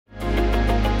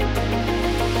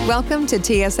Welcome to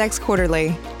TSX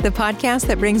Quarterly, the podcast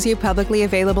that brings you publicly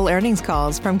available earnings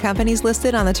calls from companies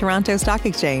listed on the Toronto Stock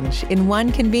Exchange in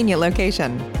one convenient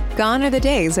location. Gone are the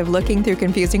days of looking through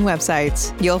confusing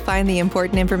websites. You'll find the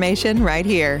important information right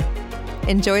here.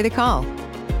 Enjoy the call.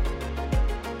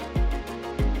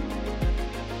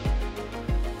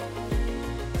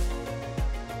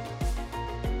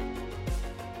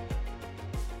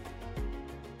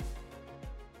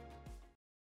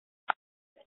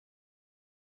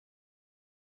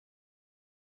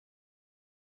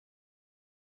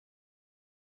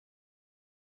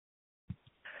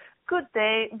 Good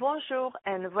day, bonjour,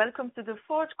 and welcome to the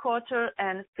fourth quarter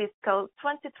and fiscal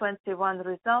 2021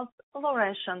 results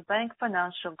Laurentian Bank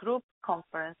Financial Group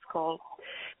conference call.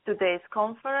 Today's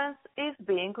conference is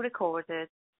being recorded.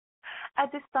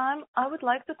 At this time, I would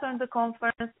like to turn the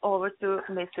conference over to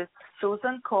Mrs.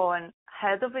 Susan Cohen,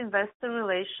 Head of Investor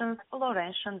Relations,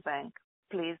 Laurentian Bank.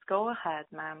 Please go ahead,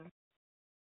 ma'am.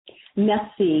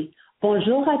 Merci.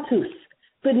 Bonjour à tous.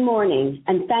 Good morning,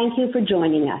 and thank you for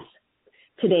joining us.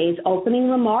 Today's opening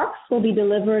remarks will be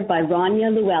delivered by Rania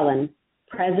Llewellyn,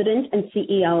 President and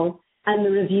CEO, and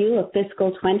the review of fiscal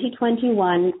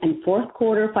 2021 and fourth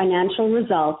quarter financial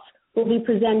results will be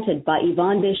presented by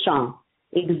Yvan Deschamps,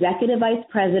 Executive Vice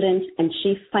President and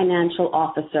Chief Financial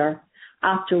Officer,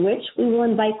 after which we will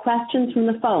invite questions from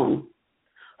the phone.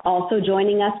 Also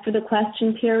joining us for the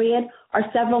question period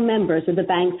are several members of the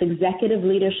bank's executive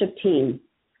leadership team.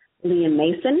 Liam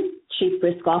Mason, Chief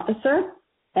Risk Officer,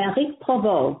 Eric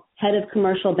Provost, Head of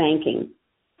Commercial Banking,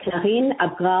 Karine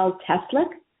Abgrall-Teslyk,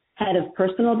 Head of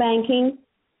Personal Banking,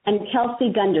 and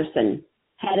Kelsey Gunderson,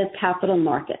 Head of Capital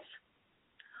Markets.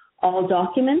 All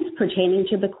documents pertaining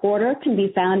to the quarter can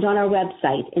be found on our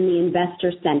website in the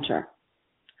Investor Center.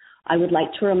 I would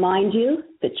like to remind you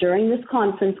that during this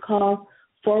conference call,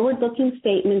 forward-looking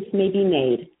statements may be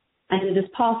made, and it is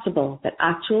possible that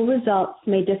actual results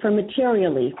may differ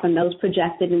materially from those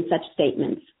projected in such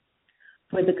statements.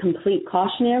 For the complete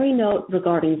cautionary note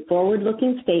regarding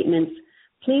forward-looking statements,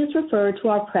 please refer to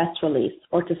our press release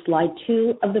or to slide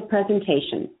 2 of the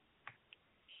presentation.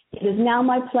 It is now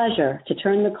my pleasure to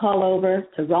turn the call over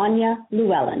to Rania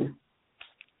Llewellyn.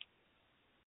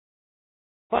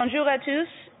 Bonjour à tous.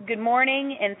 Good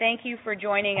morning, and thank you for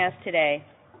joining us today.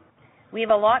 We have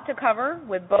a lot to cover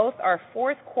with both our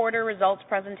fourth quarter results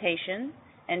presentation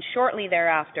and shortly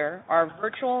thereafter our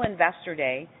virtual Investor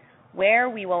Day, where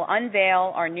we will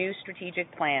unveil our new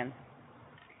strategic plan.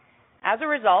 As a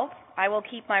result, I will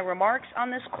keep my remarks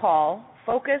on this call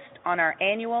focused on our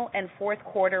annual and fourth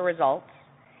quarter results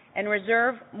and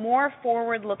reserve more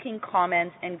forward-looking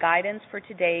comments and guidance for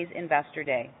today's Investor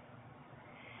Day.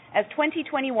 As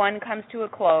 2021 comes to a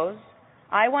close,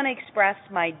 I want to express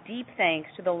my deep thanks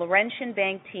to the Laurentian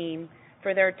Bank team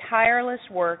for their tireless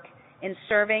work in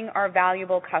serving our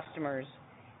valuable customers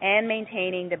and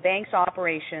maintaining the bank's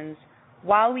operations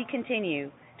while we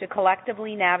continue to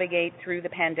collectively navigate through the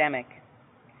pandemic.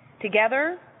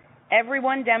 Together,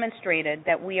 everyone demonstrated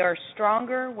that we are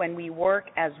stronger when we work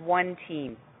as one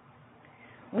team.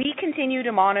 We continue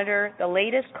to monitor the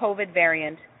latest COVID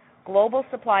variant, global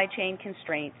supply chain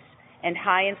constraints, and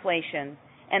high inflation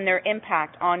and their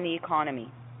impact on the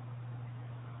economy.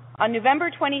 On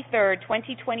November 23,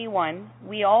 2021,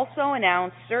 we also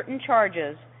announced certain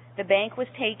charges the bank was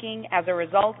taking as a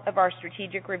result of our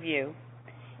strategic review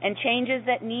and changes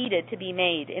that needed to be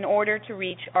made in order to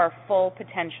reach our full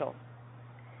potential.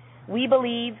 We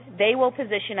believe they will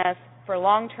position us for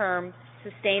long-term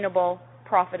sustainable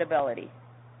profitability.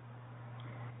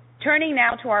 Turning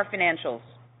now to our financials.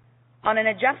 On an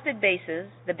adjusted basis,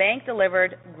 the bank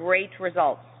delivered great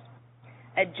results.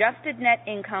 Adjusted net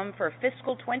income for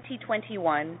fiscal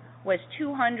 2021 was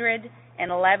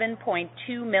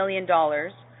 $211.2 million,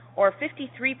 or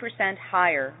 53%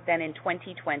 higher than in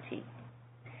 2020.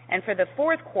 And for the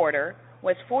fourth quarter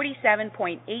was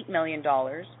 $47.8 million,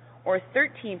 or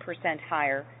 13%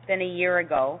 higher than a year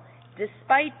ago,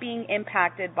 despite being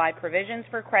impacted by provisions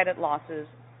for credit losses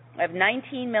of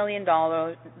 $19 million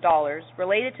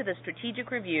related to the strategic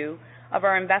review of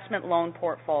our investment loan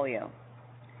portfolio.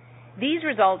 These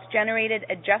results generated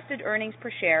adjusted earnings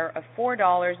per share of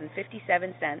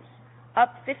 $4.57,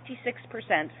 up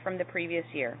 56% from the previous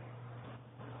year.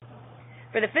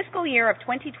 For the fiscal year of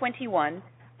 2021,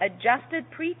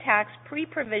 adjusted pre-tax,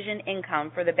 pre-provision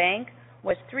income for the bank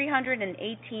was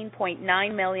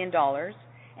 $318.9 million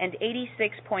and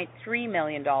 $86.3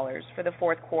 million for the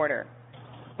fourth quarter,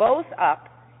 both up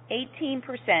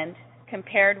 18%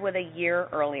 compared with a year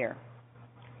earlier.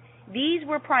 These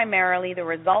were primarily the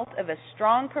result of a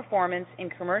strong performance in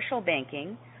commercial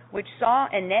banking, which saw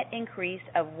a net increase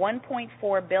of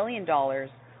 $1.4 billion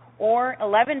or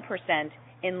 11%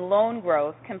 in loan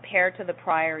growth compared to the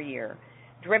prior year,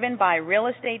 driven by real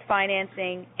estate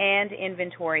financing and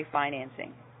inventory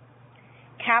financing.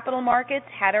 Capital Markets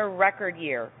had a record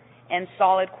year and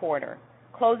solid quarter,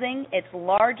 closing its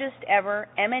largest ever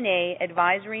M&A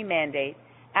advisory mandate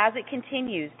as it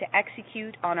continues to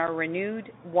execute on our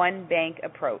renewed one bank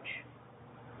approach.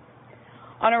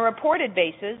 On a reported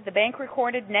basis, the bank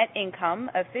recorded net income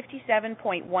of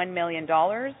 $57.1 million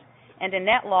and a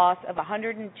net loss of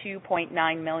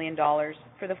 $102.9 million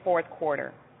for the fourth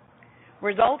quarter.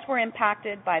 Results were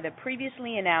impacted by the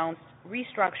previously announced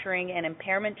restructuring and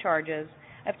impairment charges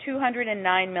of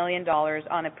 $209 million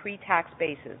on a pre-tax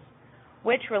basis,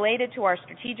 which related to our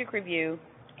strategic review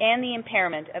and the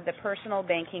impairment of the personal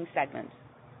banking segment.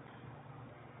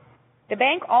 The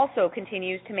bank also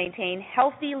continues to maintain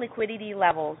healthy liquidity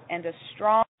levels and a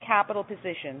strong capital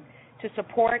position to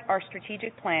support our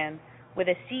strategic plan with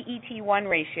a CET1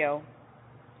 ratio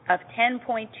of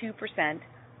 10.2%,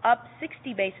 up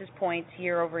 60 basis points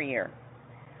year over year.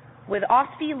 With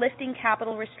OSFI lifting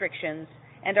capital restrictions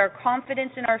and our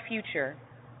confidence in our future,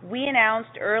 we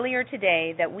announced earlier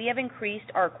today that we have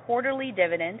increased our quarterly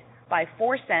dividend by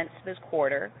 4 cents this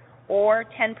quarter, or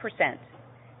 10%,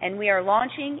 and we are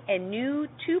launching a new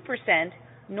 2%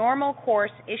 normal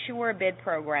course issuer bid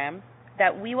program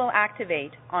that we will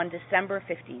activate on December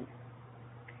 15th.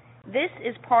 This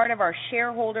is part of our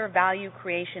shareholder value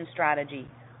creation strategy,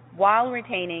 while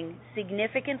retaining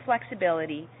significant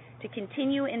flexibility to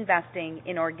continue investing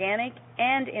in organic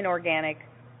and inorganic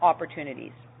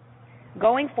opportunities.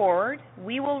 Going forward,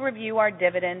 we will review our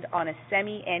dividend on a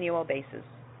semi-annual basis.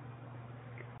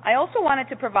 I also wanted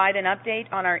to provide an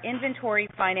update on our inventory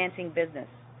financing business.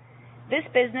 This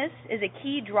business is a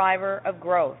key driver of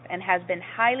growth and has been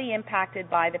highly impacted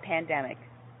by the pandemic.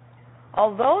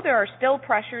 Although there are still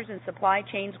pressures in supply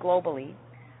chains globally,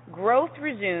 growth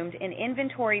resumed in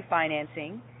inventory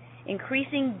financing,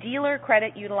 increasing dealer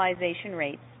credit utilization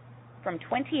rates from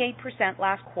 28%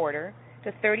 last quarter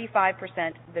to 35%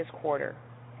 this quarter.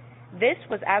 This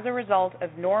was as a result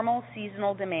of normal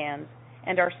seasonal demands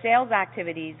and our sales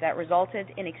activities that resulted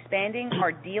in expanding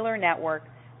our dealer network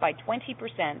by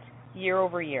 20% year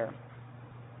over year.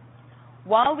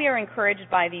 While we are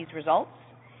encouraged by these results,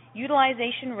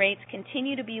 utilization rates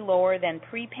continue to be lower than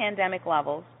pre-pandemic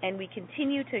levels, and we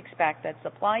continue to expect that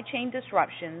supply chain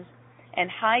disruptions and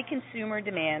high consumer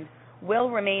demand will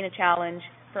remain a challenge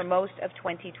for most of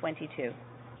 2022.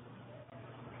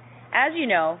 As you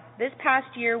know, this past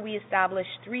year we established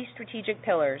 3 strategic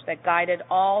pillars that guided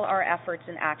all our efforts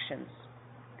and actions.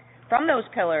 From those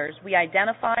pillars, we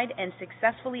identified and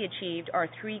successfully achieved our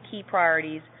 3 key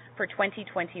priorities for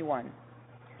 2021.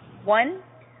 1,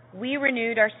 we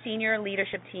renewed our senior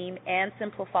leadership team and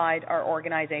simplified our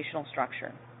organizational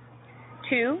structure.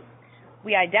 2,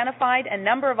 we identified a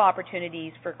number of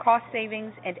opportunities for cost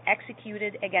savings and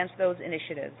executed against those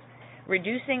initiatives,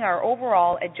 reducing our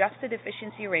overall adjusted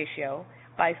efficiency ratio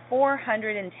by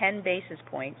 410 basis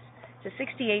points to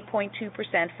 68.2%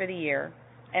 for the year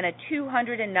and a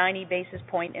 290 basis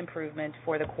point improvement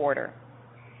for the quarter.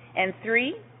 And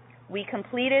 3, we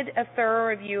completed a thorough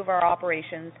review of our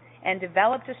operations and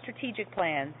developed a strategic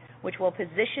plan which will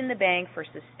position the bank for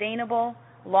sustainable,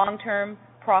 long-term,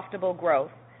 profitable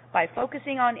growth by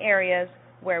focusing on areas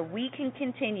where we can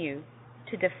continue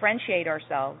to differentiate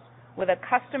ourselves with a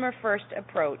customer-first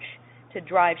approach to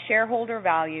drive shareholder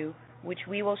value, which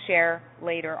we will share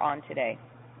later on today.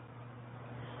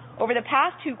 Over the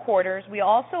past 2 quarters, we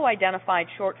also identified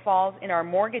shortfalls in our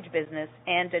mortgage business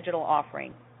and digital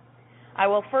offering. I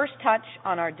will first touch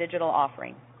on our digital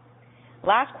offering.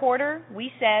 Last quarter,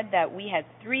 we said that we had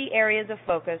 3 areas of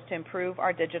focus to improve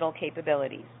our digital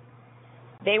capabilities.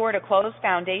 They were to close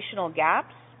foundational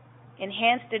gaps,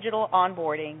 enhance digital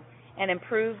onboarding, and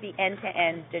improve the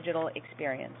end-to-end digital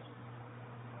experience.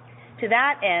 To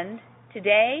that end,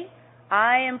 today,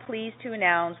 I am pleased to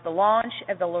announce the launch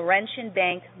of the Laurentian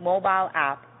Bank mobile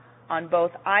app on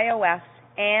both iOS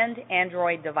and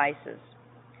Android devices.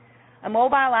 A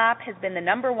mobile app has been the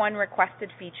 #1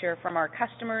 requested feature from our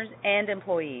customers and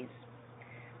employees.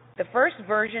 The first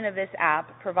version of this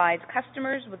app provides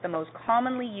customers with the most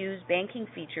commonly used banking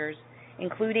features,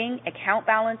 including account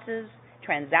balances,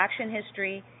 transaction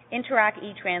history, Interac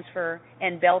e-transfer,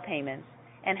 and bill payments,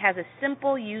 and has a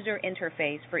simple user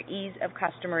interface for ease of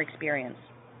customer experience.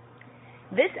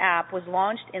 This app was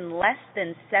launched in less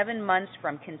than 7 months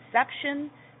from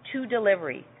conception to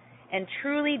delivery and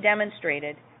truly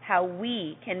demonstrated how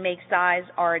we can make size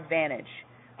our advantage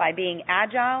by being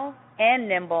agile and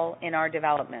nimble in our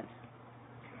development.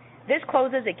 This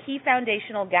closes a key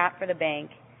foundational gap for the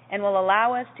bank and will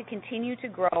allow us to continue to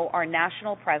grow our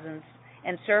national presence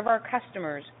and serve our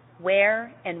customers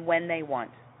where and when they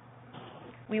want.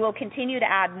 We will continue to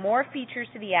add more features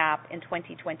to the app in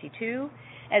 2022,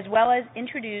 as well as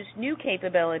introduce new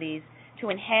capabilities to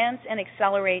enhance and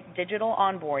accelerate digital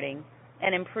onboarding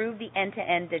and improve the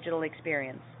end-to-end digital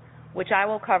experience, which I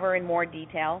will cover in more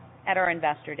detail at our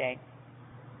Investor Day.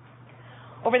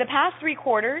 Over the past 3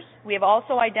 quarters, we have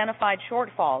also identified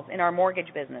shortfalls in our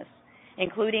mortgage business,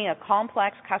 including a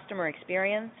complex customer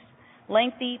experience,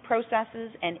 lengthy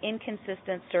processes, and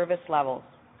inconsistent service levels.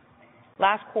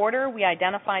 Last quarter, we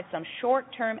identified some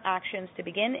short-term actions to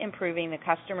begin improving the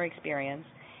customer experience,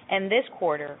 and this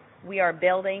quarter, we are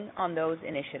building on those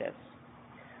initiatives.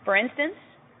 For instance,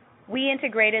 we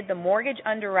integrated the mortgage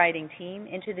underwriting team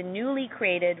into the newly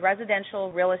created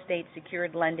residential real estate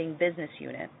secured lending business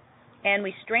unit, and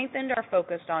we strengthened our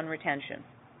focus on retention,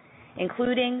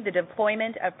 including the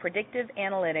deployment of predictive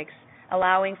analytics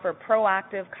allowing for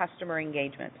proactive customer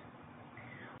engagement.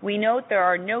 We note there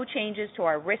are no changes to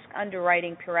our risk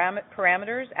underwriting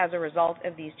parameters as a result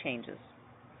of these changes.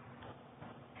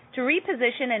 To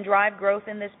reposition and drive growth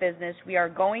in this business, we are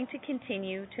going to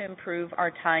continue to improve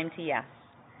our time to yes,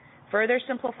 further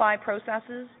simplify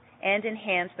processes, and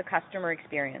enhance the customer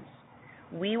experience.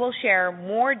 We will share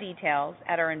more details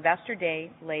at our Investor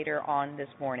Day later on this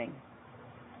morning.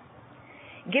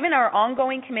 Given our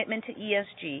ongoing commitment to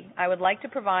ESG, I would like to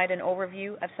provide an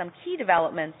overview of some key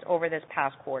developments over this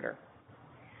past quarter.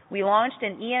 We launched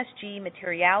an ESG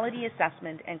materiality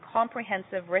assessment and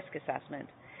comprehensive risk assessment,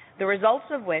 the results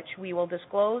of which we will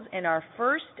disclose in our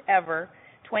first ever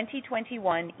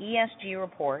 2021 ESG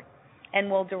report and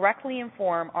will directly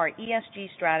inform our ESG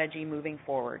strategy moving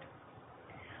forward.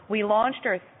 We launched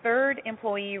our 3rd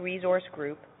employee resource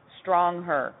group, Strong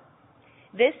Her.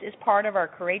 This is part of our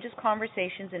Courageous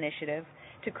Conversations initiative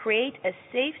to create a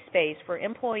safe space for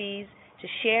employees to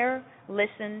share,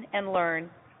 listen, and learn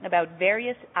about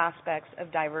various aspects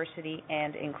of diversity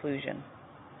and inclusion.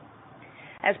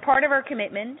 As part of our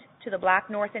commitment to the Black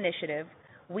North Initiative,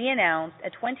 we announced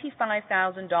a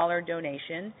 $25,000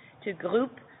 donation to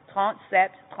Groupe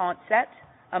 3737,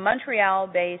 a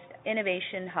Montreal-based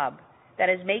innovation hub that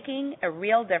is making a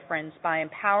real difference by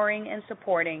empowering and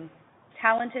supporting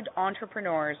talented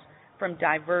entrepreneurs from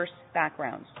diverse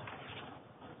backgrounds.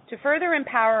 To further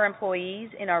empower employees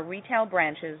in our retail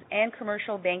branches and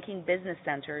commercial banking business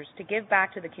centers to give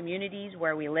back to the communities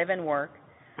where we live and work,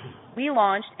 we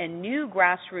launched a new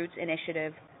grassroots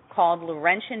initiative called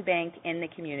Laurentian Bank in the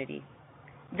Community.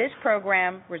 This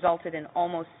program resulted in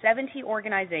almost 70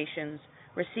 organizations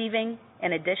receiving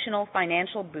an additional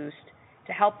financial boost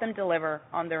to help them deliver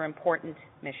on their important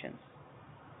missions.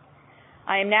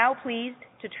 I am now pleased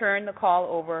to turn the call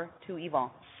over to Yvan.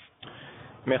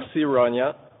 Merci,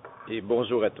 Rania, et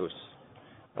bonjour à tous.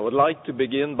 I would like to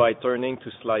begin by turning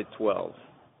to slide 12,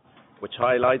 which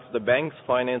highlights the bank's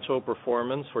financial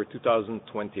performance for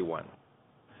 2021.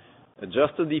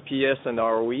 Adjusted EPS and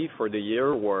ROE for the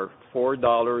year were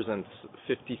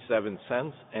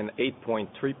 $4.57 and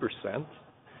 8.3%,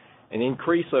 an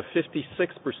increase of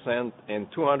 56% and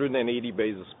 280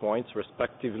 basis points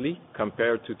respectively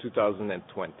compared to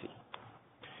 2020.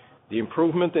 The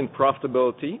improvement in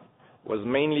profitability was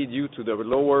mainly due to the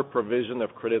lower provision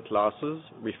of credit losses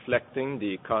reflecting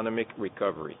the economic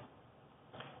recovery.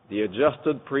 The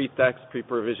adjusted pre-tax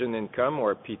pre-provision income,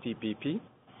 or PTPP,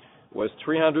 was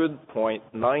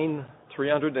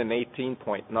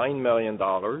 $318.9 million,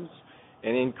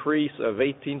 an increase of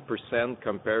 18%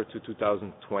 compared to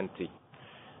 2020.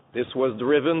 This was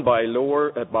driven by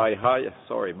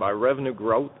revenue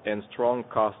growth and strong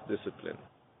cost discipline.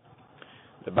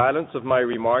 The balance of my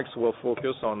remarks will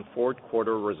focus on fourth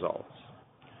quarter results.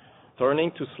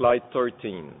 Turning to slide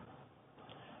 13.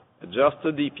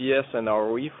 Adjusted EPS and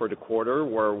ROE for the quarter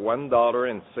were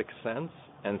 $1.06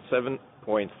 and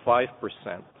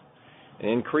 7.5%, an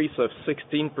increase of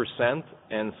 16%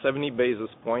 and 70 basis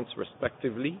points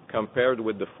respectively compared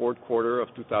with the fourth quarter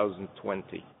of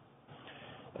 2020.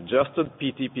 Adjusted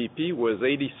PTPP was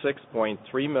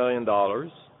 $86.3 million,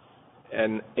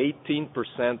 an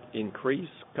 18% increase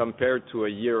compared to a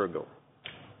year ago.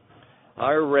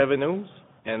 Higher revenues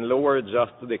and lower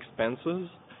adjusted expenses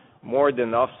more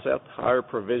than offset higher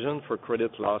provision for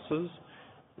credit losses,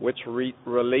 which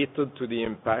related to the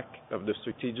impact of the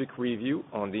strategic review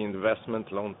on the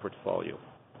investment loan portfolio.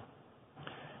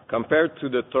 Compared to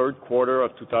the third quarter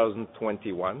of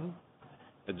 2021,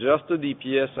 adjusted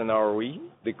EPS and ROE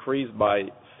decreased by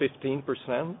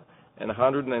 15% and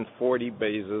 140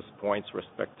 basis points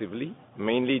respectively,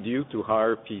 mainly due to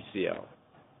higher PCL.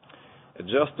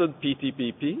 Adjusted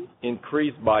PTPP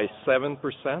increased by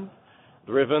 7%,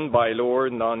 driven by lower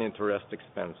non-interest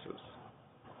expenses.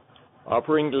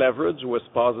 Operating leverage was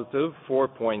positive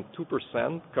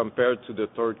 4.2% compared to the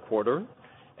third quarter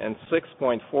and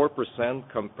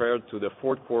 6.4% compared to the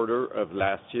fourth quarter of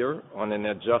last year on an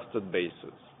adjusted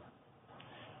basis.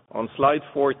 On slide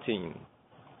 14,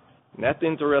 net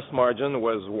interest margin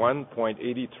was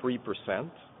 1.83%,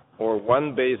 or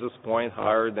 1 basis point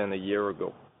higher than a year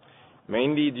ago,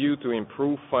 mainly due to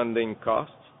improved funding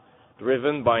costs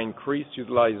driven by increased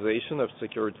utilization of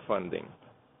secured funding.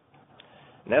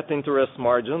 Net interest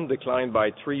margin declined by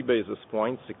 3 basis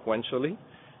points sequentially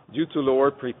due to lower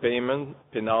prepayment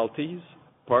penalties,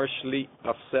 partially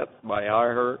offset by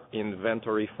higher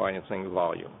inventory financing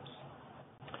volumes.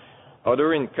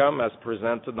 Other income, as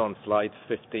presented on slide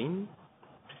 15,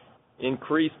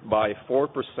 increased by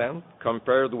 4%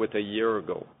 compared with a year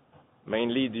ago,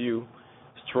 mainly due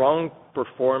strong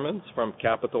performance from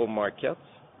capital markets,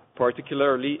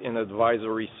 particularly in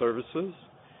advisory services,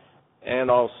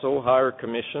 and also higher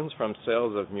commissions from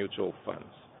sales of mutual funds.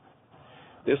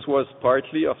 This was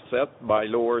partly offset by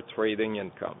lower trading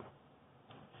income.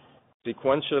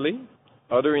 Sequentially,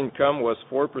 other income was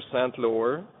 4%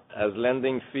 lower as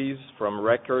lending fees from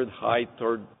record high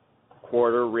third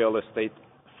quarter real estate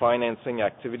financing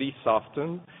activity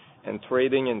softened and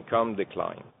trading income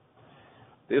declined.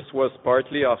 This was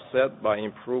partly offset by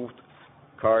improved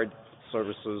card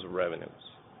services revenues.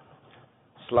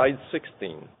 Slide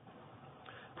 16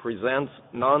 presents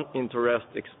non-interest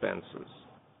expenses.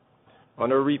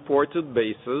 On a reported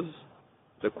basis,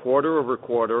 the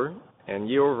quarter-over-quarter and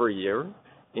year-over-year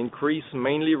increase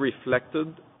mainly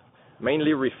reflected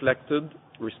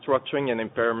restructuring and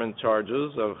impairment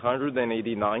charges of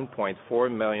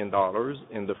 $189.4 million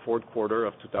in the fourth quarter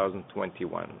of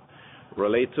 2021,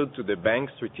 related to the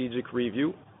bank's strategic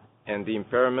review and the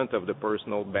impairment of the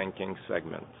personal banking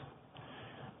segment.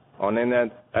 On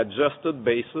an adjusted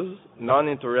basis,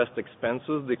 non-interest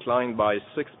expenses declined by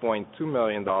 $6.2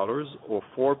 million, or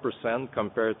 4%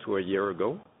 compared to a year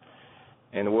ago,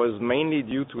 and was mainly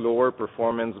due to lower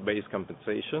performance-based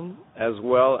compensation, as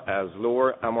well as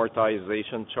lower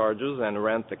amortization charges and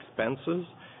rent expenses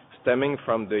stemming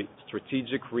from the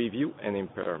strategic review and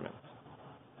impairment.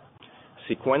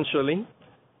 Sequentially,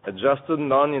 adjusted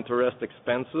non-interest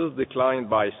expenses declined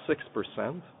by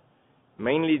 6%,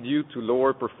 mainly due to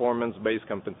lower performance-based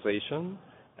compensation,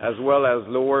 as well as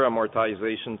lower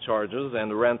amortization charges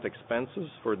and rent expenses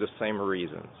for the same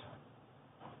reasons.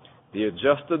 The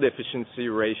adjusted efficiency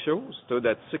ratio stood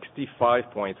at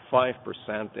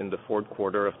 65.5% in the fourth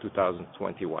quarter of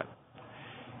 2021,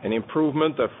 an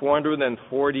improvement of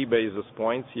 440 basis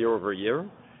points year-over-year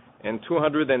and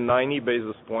 290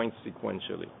 basis points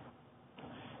sequentially.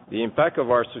 The impact of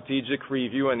our strategic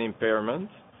review and impairment,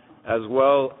 as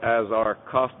well as our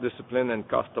cost discipline and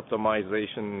cost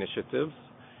optimization initiatives,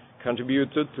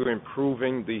 contributed to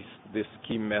improving this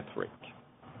key metric.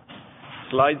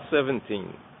 Slide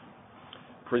 17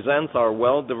 presents our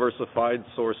well-diversified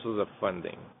sources of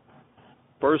funding.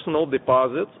 Personal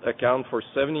deposits account for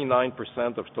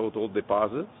 79% of total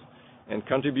deposits and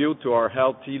contribute to our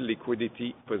healthy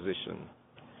liquidity position.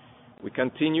 We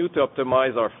continue to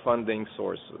optimize our funding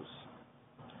sources.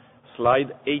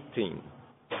 Slide 18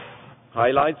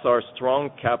 highlights our strong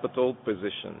capital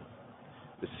position.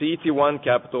 The CET1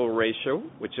 capital ratio,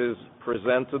 which is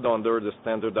presented under the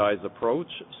standardized approach,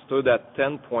 stood at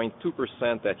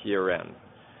 10.2% at year-end,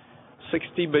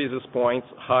 60 basis points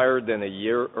higher than a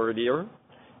year earlier,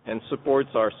 and supports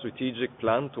our strategic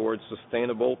plan towards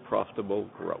sustainable, profitable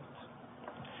growth.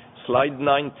 Slide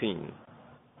 19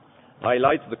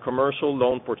 highlights the commercial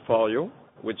loan portfolio,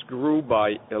 which grew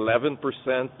by 11%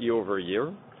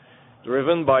 year-over-year,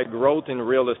 driven by growth in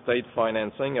real estate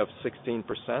financing of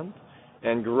 16%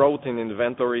 and growth in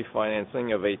inventory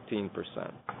financing of 18%.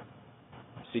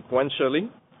 Sequentially,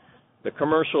 the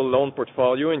commercial loan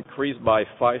portfolio increased by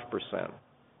 5%,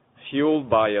 fueled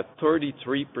by a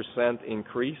 33%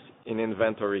 increase in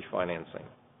inventory financing.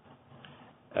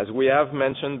 As we have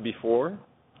mentioned before,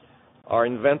 our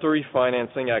inventory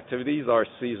financing activities are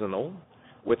seasonal,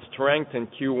 with strength in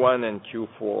Q1 and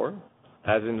Q4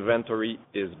 as inventory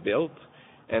is built,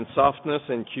 and softness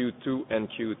in Q2 and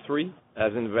Q3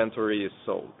 as inventory is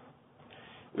sold.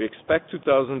 We expect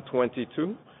 2022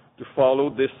 to follow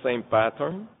this same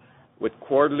pattern, with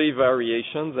quarterly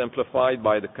variations amplified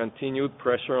by the continued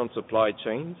pressure on supply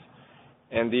chains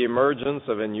and the emergence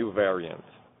of a new variant.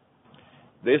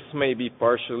 This may be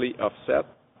partially offset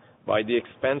by the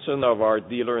expansion of our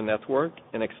dealer network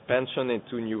and expansion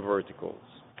into new verticals.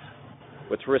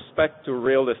 With respect to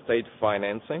real estate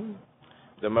financing,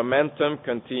 The momentum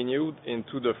continued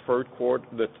into the fourth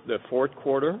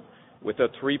quarter with a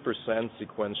 3%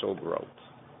 sequential growth.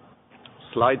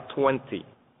 Slide 20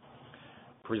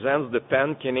 presents the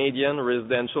Pan-Canadian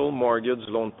residential mortgage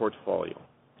loan portfolio.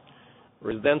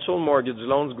 Residential mortgage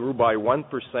loans grew by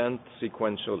 1%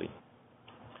 sequentially.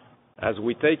 As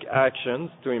we take actions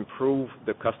to improve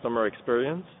the customer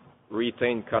experience,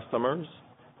 retain customers,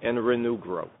 and renew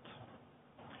growth.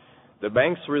 The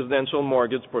bank's residential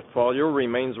mortgage portfolio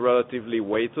remains relatively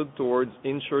weighted towards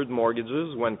insured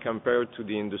mortgages when compared to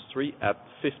the industry at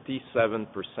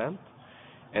 57%,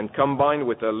 and combined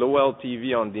with a low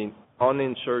LTV on the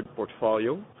uninsured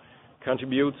portfolio,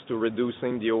 contributes to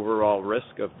reducing the overall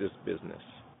risk of this business.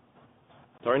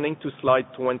 Turning to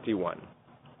slide 21.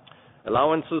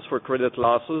 Allowances for credit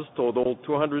losses totaled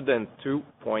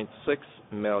 $202.6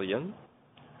 million.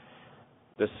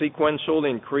 The sequential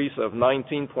increase of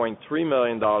 $19.3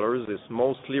 million is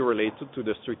mostly related to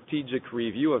the strategic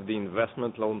review of the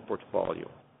investment loan portfolio.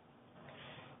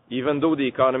 Even though the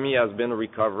economy has been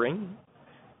recovering,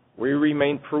 we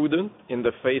remain prudent in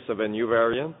the face of a new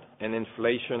variant and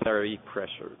inflationary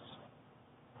pressures.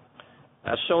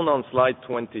 As shown on slide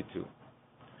 22,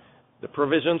 the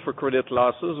provision for credit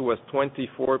losses was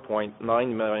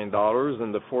 $24.9 million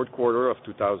in the fourth quarter of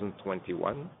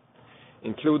 2021,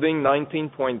 including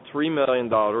 $19.3 million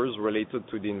related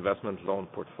to the investment loan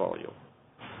portfolio.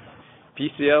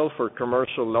 PCL for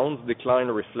commercial loans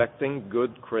declined, reflecting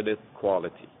good credit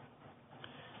quality.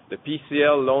 The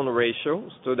PCL loan ratio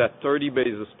stood at 30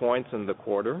 basis points in the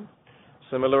quarter,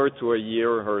 similar to a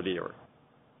year earlier.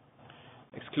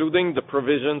 Excluding the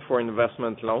provision for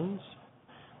investment loans,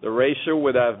 the ratio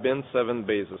would have been 7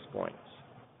 basis points.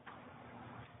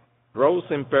 Gross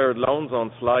impaired loans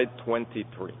on slide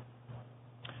 23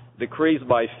 decreased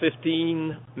by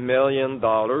 $15 million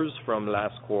from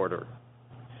last quarter.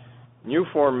 New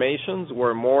formations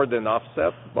were more than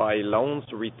offset by loans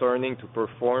returning to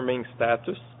performing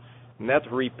status, net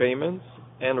repayments,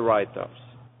 and write-offs.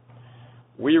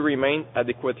 We remain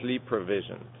adequately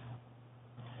provisioned.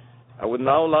 I would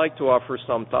now like to offer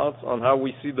some thoughts on how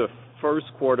we see the first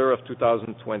quarter of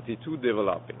 2022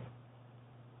 developing.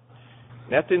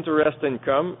 Net interest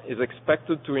income is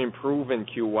expected to improve in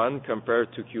Q1 compared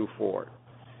to Q4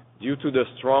 due to the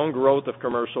strong growth of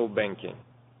commercial banking.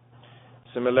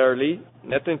 Similarly,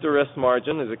 net interest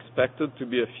margin is expected to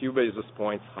be a few basis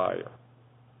points higher.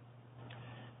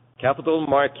 Capital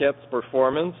markets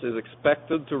performance is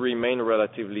expected to remain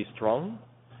relatively strong,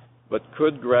 but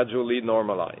could gradually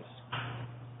normalize.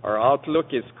 Our outlook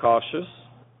is cautious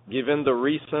given the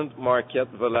recent market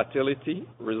volatility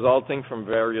resulting from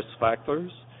various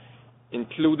factors,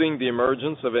 including the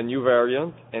emergence of a new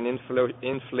variant and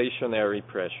inflationary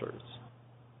pressures.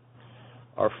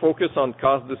 Our focus on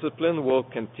cost discipline will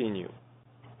continue.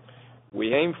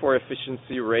 We aim for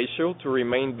efficiency ratio to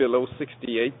remain below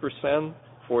 68%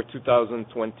 for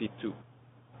 2022.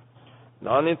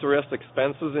 Non-interest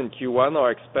expenses in Q1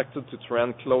 are expected to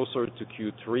trend closer to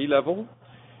Q3 level,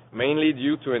 mainly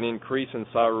due to an increase in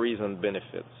salaries and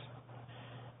benefits.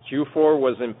 Q4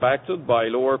 was impacted by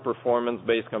lower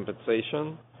performance-based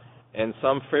compensation and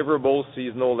some favorable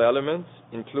seasonal elements,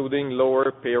 including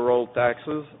lower payroll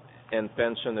taxes and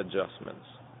pension adjustments.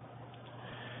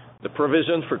 The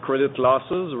provision for credit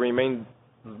losses remains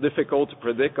difficult to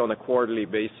predict on a quarterly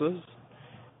basis,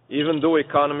 even though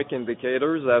economic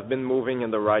indicators have been moving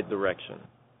in the right direction.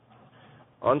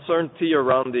 Uncertainty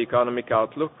around the economic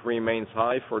outlook remains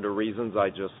high for the reasons I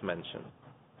just mentioned.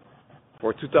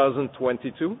 For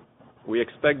 2022, we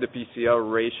expect the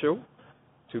PCL ratio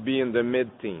to be in the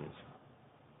mid-teens.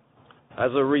 As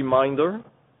a reminder,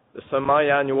 the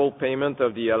semi-annual payment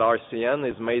of the LRCN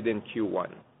is made in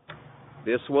Q1.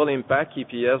 This will impact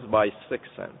EPS by 6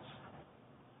 cents.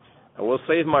 I will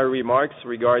save my remarks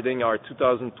regarding our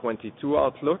 2022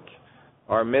 outlook,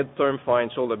 our midterm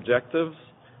financial objectives,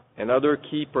 and other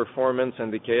key performance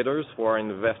indicators for our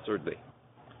Investor Day.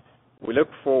 We look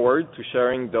forward to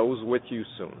sharing those with you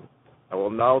soon. I will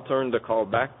now turn the call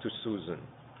back to Susan.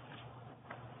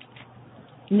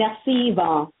 Merci,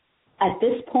 Yvan. At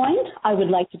this point, I would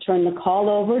like to turn the call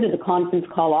over to the conference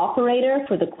call operator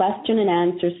for the question and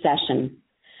answer session.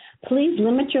 Please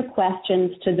limit your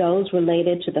questions to those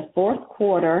related to the fourth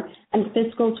quarter and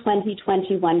fiscal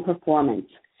 2021 performance.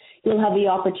 You'll have the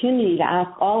opportunity to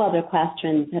ask all other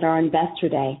questions at our Investor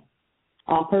Day.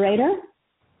 Operator?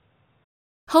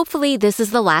 Hopefully this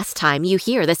is the last time you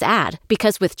hear this ad,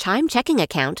 because with Chime Checking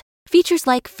Account, features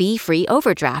like fee-free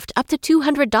overdraft up to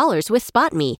 $200 with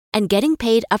SpotMe and getting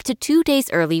paid up to 2 days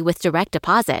early with direct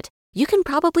deposit you can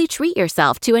probably treat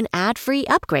yourself to an ad-free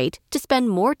upgrade to spend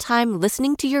more time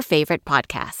listening to your favorite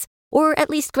podcasts. Or at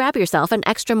least grab yourself an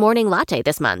extra morning latte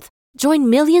this month. Join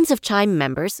millions of Chime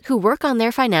members who work on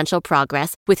their financial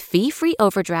progress with fee-free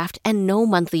overdraft and no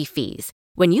monthly fees.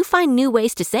 When you find new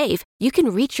ways to save, you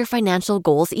can reach your financial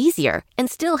goals easier and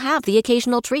still have the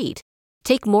occasional treat.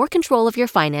 Take more control of your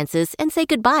finances and say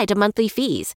goodbye to monthly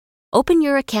fees. Open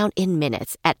your account in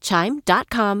minutes at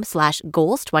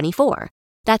chime.com/goals24.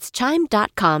 That's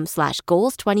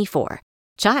chime.com/goals24.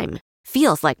 Chime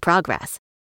feels like progress.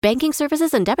 Banking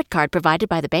services and debit card provided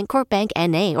by the Bancorp Bank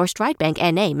N.A. or Stride Bank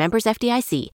N.A. members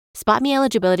FDIC. SpotMe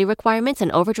eligibility requirements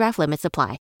and overdraft limits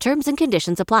apply. Terms and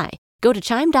conditions apply. Go to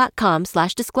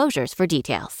chime.com/disclosures for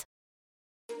details.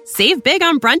 Save big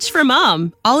on brunch for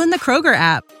mom, all in the Kroger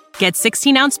app. Get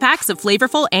 16-ounce packs of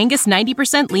flavorful Angus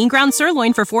 90% lean ground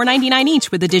sirloin for $4.99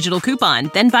 each with a digital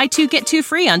coupon. Then buy 2, get 2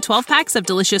 free on 12 packs of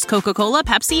delicious Coca-Cola,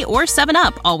 Pepsi, or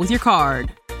 7-Up, all with your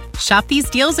card. Shop these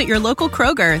deals at your local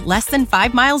Kroger, less than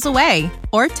 5 miles away.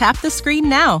 Or tap the screen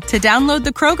now to download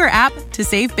the Kroger app to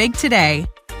save big today.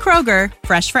 Kroger,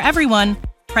 fresh for everyone.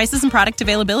 Prices and product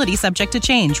availability subject to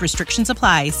change. Restrictions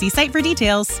apply. See site for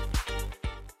details.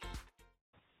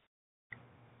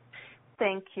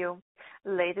 Thank you.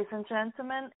 Ladies and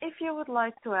gentlemen, if you would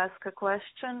like to ask a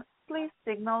question, please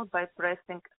signal by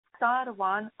pressing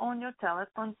 *1 on your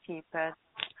telephone keypad.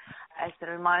 As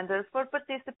a reminder for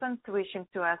participants wishing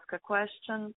to ask a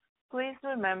question, please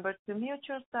remember to mute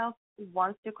yourself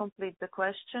once you complete the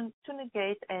question to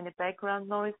negate any background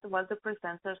noise while the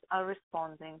presenters are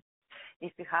responding.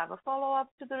 If you have a follow-up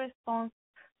to the response,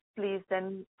 please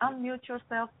then unmute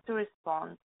yourself to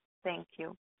respond. Thank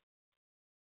you.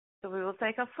 So we will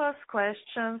take our first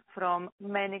question from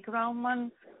Meny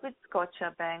Grauman with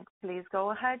Scotiabank. Please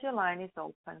go ahead. Your line is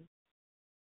open.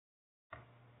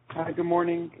 Hi, good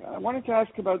morning. I wanted to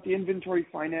ask about the inventory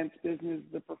finance business,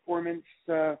 the performance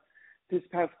this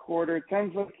past quarter. It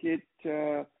sounds like it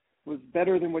was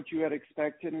better than what you had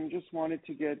expected, and just wanted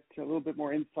to get a little bit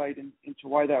more insight into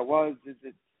why that was. Is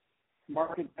it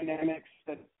market dynamics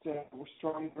that were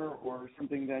stronger or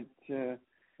something that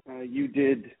you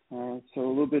did? So a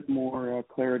little bit more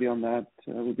clarity on that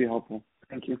would be helpful.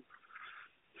 Thank you.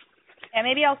 Yeah,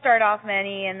 maybe I'll start off,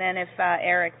 Manny, and then if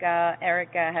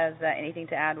Erica has anything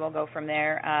to add, we'll go from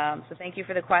there. So thank you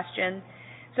for the question.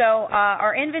 So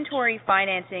our inventory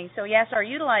financing, so yes, our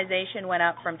utilization went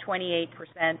up from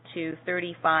 28% to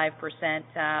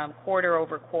 35% quarter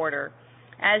over quarter.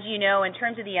 As you know, in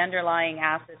terms of the underlying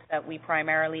assets that we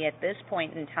primarily at this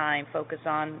point in time focus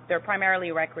on, they're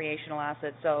primarily recreational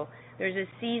assets. So there's a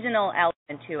seasonal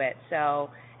element to it.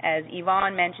 So as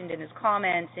Yvon mentioned in his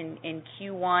comments, in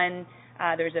Q1,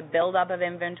 there's a buildup of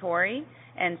inventory.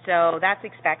 And so that's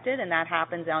expected, and that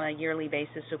happens on a yearly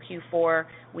basis. So Q4,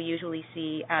 we usually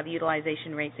see the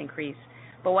utilization rates increase.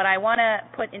 But what I want to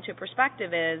put into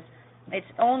perspective is it's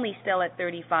only still at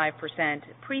 35%.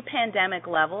 Pre-pandemic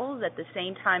levels at the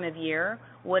same time of year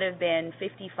would have been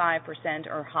 55%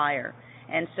 or higher.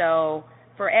 And so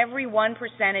for every 1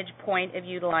 percentage point of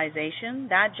utilization,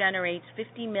 that generates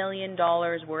 $50 million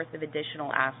worth of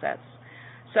additional assets.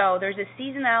 So there's a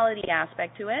seasonality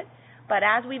aspect to it. But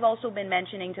as we've also been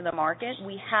mentioning to the market,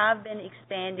 we have been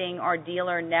expanding our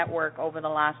dealer network over the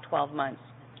last 12 months.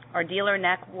 Our dealer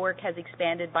network has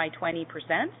expanded by 20%.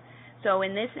 So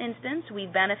in this instance, we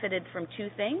benefited from two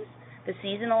things, the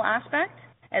seasonal aspect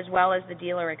as well as the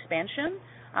dealer expansion.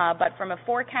 But from a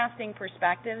forecasting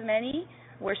perspective, Manny,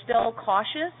 we're still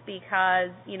cautious because,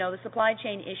 the supply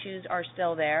chain issues are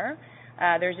still there.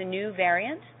 There's a new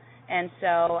variant. And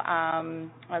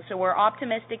so we're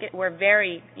optimistic. We're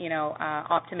very,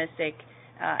 optimistic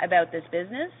about this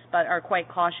business, but are quite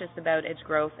cautious about its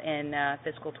growth in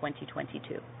fiscal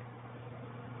 2022.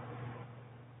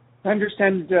 I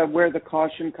understand where the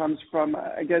caution comes from.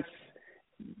 I guess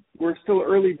we're still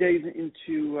early days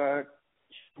into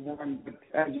Q1, but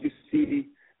as you see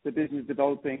the business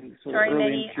developing early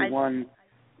Manny, in Q1.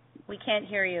 We can't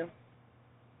hear you.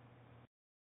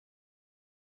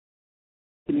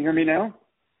 Can you hear me now?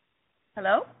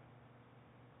 Hello?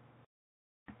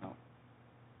 Can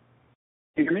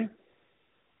you hear me?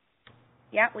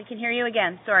 Yeah, we can hear you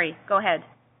again. Sorry. Go ahead.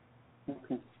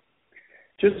 Okay.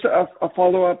 Just a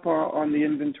follow-up on the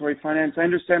inventory finance. I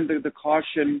understand the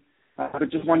caution, but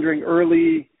just wondering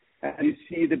early, as you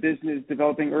see the business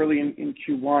developing early in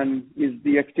Q1, is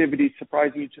the activity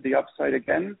surprising you to the upside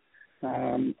again,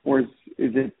 or is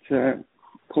it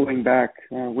pulling back?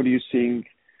 What are you seeing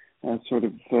sort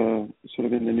of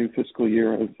in the new fiscal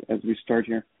year as we start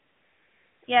here?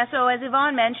 Yeah, so as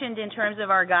Yvonne mentioned, in terms of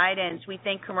our guidance, we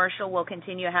think commercial will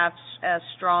continue to have a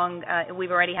strong,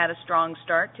 we've already had a strong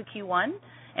start to Q1.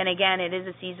 And again, it is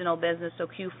a seasonal business, so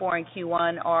Q4 and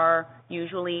Q1 are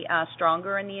usually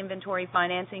stronger in the inventory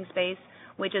financing space,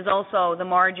 which is also, the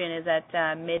margin is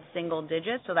at mid-single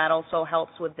digits, so that also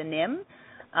helps with the NIM.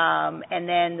 And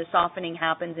then the softening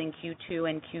happens in Q2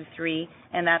 and Q3,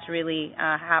 and that's really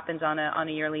happens on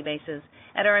a yearly basis.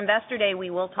 At our Investor Day, we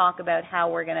will talk about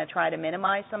how we're going to try to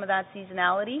minimize some of that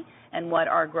seasonality and what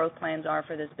our growth plans are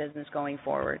for this business going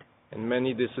forward. And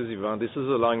Meny, this is Yvon. This is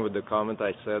aligned with the comment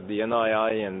I said. The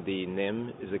NII and the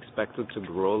NIM is expected to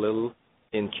grow a little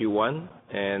in Q1,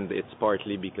 and it's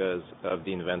partly because of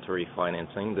the inventory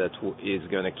financing that is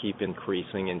going to keep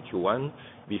increasing in Q1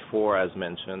 before, as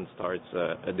mentioned, starts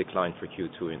a decline for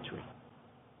Q2 and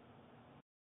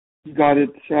 3. Got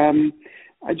it.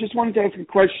 I just wanted to ask a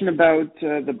question about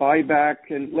the buyback,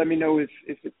 and let me know if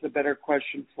it's a better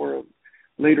question for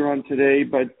later on today.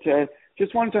 But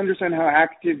just wanted to understand how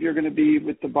active you're going to be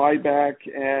with the buyback.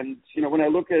 And, you know, when I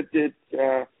look at it,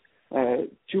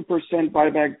 2%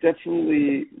 buyback,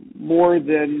 definitely more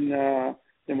than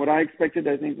what I expected,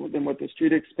 I think, than what the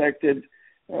street expected.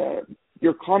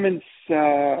 Your comments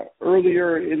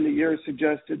earlier in the year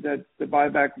suggested that the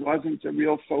buyback wasn't a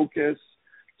real focus.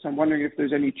 So I'm wondering if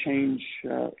there's any change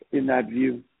in that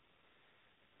view.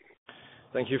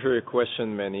 Thank you for your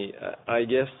question, Meny. I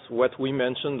guess what we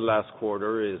mentioned last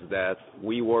quarter is that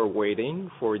we were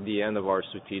waiting for the end of our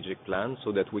strategic plan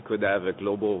so that we could have a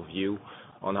global view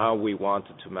on how we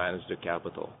wanted to manage the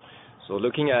capital. So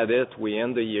looking at it, we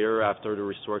end the year after the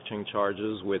restructuring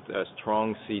charges with a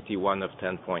strong CET1 of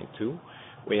 10.2.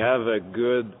 We have a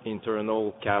good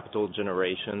internal capital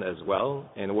generation as well,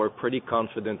 and we're pretty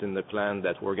confident in the plan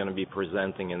that we're going to be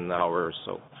presenting in an hour or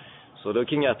so. So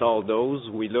looking at all those,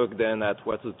 we look then at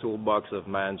what's the toolbox of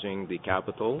managing the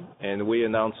capital, and we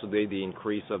announced today the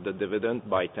increase of the dividend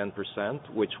by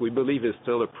 10%, which we believe is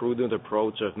still a prudent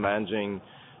approach of managing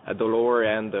at the lower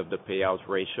end of the payout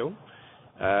ratio.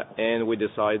 And we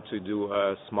decide to do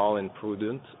a small and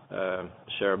prudent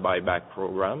share buyback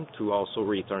program to also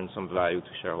return some value to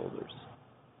shareholders.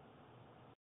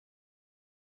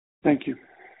 Thank you.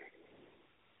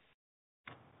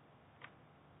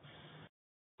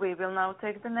 We will now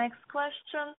take the next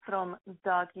question from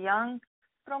Doug Young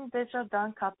from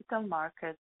Desjardins Capital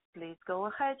Markets. Please go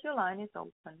ahead. Your line is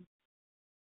open.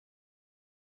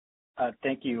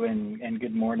 Thank you and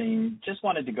good morning. Just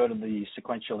wanted to go to the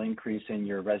sequential increase in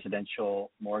your residential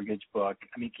mortgage book.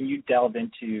 I mean, can you delve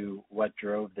into what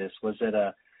drove this? Was it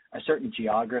a certain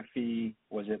geography?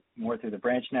 Was it more through the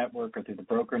branch network or through the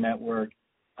broker network?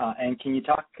 And can you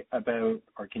talk about,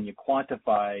 or can you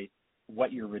quantify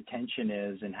what your retention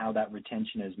is and how that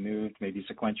retention has moved maybe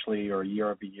sequentially or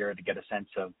year over year to get a sense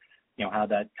of, you know, how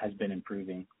that has been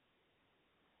improving?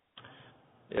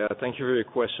 Yeah, thank you for your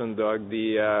question, Doug.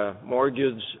 The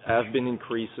mortgage has been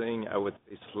increasing, I would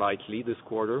say, slightly this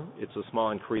quarter. It's a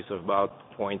small increase of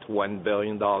about $0.1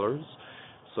 billion.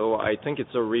 So I think it's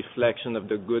a reflection of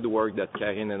the good work that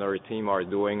Karine and her team are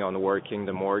doing on working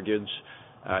the mortgage,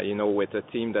 with a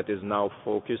team that is now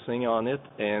focusing on it.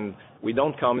 And we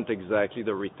don't comment exactly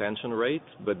the retention rate,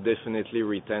 but definitely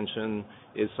retention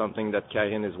is something that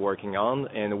Karine is working on,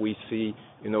 and we see,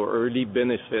 early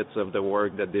benefits of the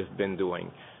work that they've been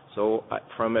doing. So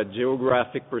from a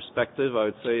geographic perspective, I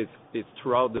would say it's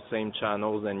throughout the same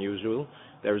channels than usual.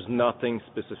 There's nothing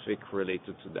specific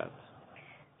related to that.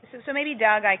 So maybe,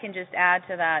 Doug, I can just add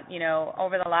to that.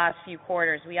 Over the last few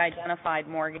quarters, we identified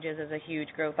mortgages as a huge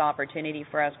growth opportunity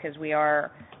for us because we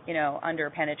are,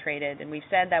 under-penetrated. And we've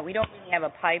said that we don't really have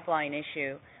a pipeline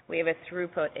issue. We have a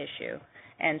throughput issue.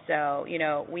 And so,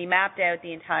 we mapped out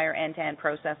the entire end-to-end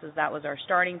processes. That was our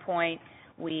starting point.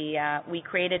 We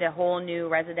created a whole new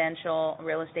residential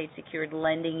real estate secured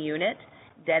lending unit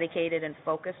dedicated and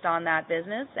focused on that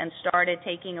business, and started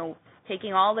taking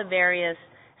all the various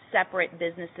separate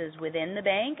businesses within the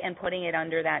bank and putting it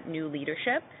under that new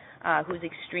leadership who's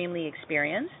extremely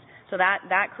experienced. So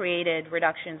that created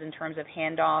reductions in terms of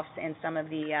handoffs and some of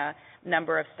the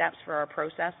number of steps for our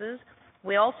processes.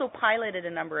 We also piloted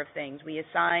a number of things. We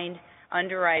assigned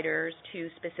underwriters to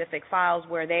specific files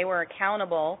where they were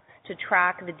accountable to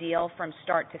track the deal from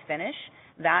start to finish.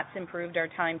 That's improved our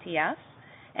time to yes.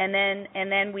 And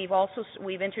then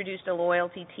we've introduced a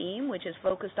loyalty team which is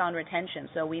focused on retention.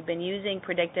 So we've been using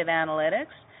predictive analytics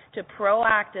to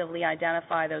proactively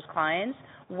identify those clients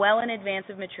well in advance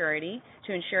of maturity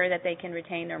to ensure that they can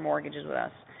retain their mortgages with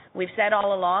us. We've said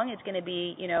all along it's going to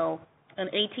be, an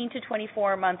 18 to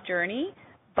 24 month journey,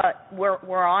 but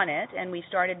we're on it, and we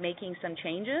started making some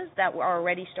changes that were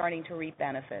already starting to reap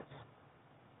benefits.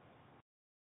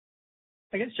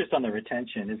 I guess just on the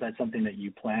retention, is that something that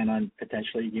you plan on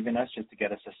potentially giving us just to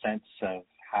get us a sense of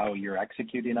how you're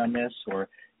executing on this? Or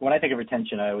when I think of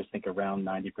retention, I always think around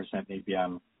 90%, maybe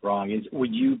I'm wrong.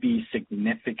 Would you be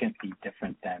significantly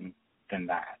different than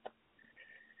that?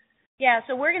 Yeah,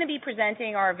 so we're going to be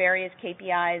presenting our various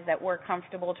KPIs that we're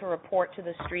comfortable to report to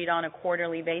the street on a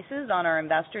quarterly basis on our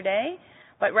Investor Day.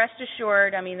 But rest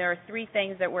assured, there are three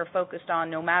things that we're focused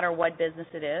on no matter what business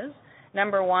it is.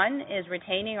 Number one is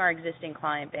retaining our existing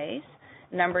client base.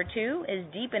 Number two is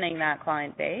deepening that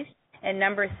client base. And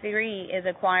number three is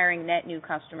acquiring net new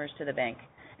customers to the bank.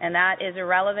 And that is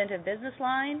irrelevant of business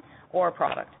line or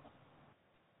product.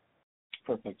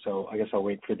 Perfect. So I guess I'll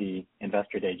wait for the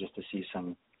Investor Day just to see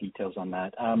some details on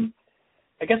that.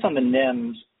 I guess on the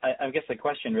NIMs, I guess the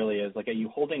question really is, are you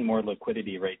holding more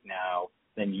liquidity right now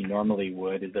than you normally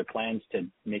would? Is there plans to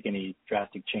make any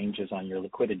drastic changes on your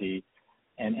liquidity?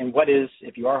 And what is,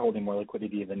 if you are holding more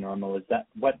liquidity than normal,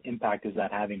 what impact is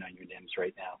that having on your NIMs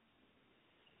right now?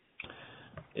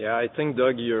 Yeah, I think,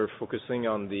 Doug, you're focusing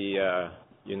on the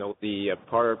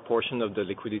portion of the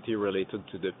liquidity related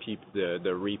to the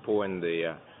repo and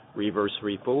the reverse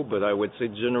repo. But I would say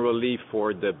generally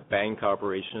for the bank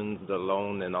operations, the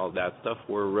loan and all that stuff,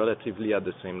 we're relatively at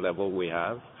the same level we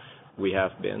have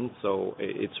been. So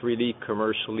it's really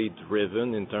commercially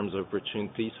driven in terms of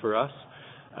opportunities for us.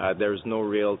 There's no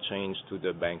real change to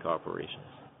the bank operations.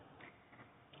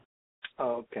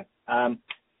 Oh, okay.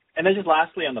 And then just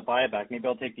lastly on the buyback, maybe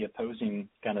I'll take the opposing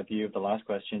kind of view of the last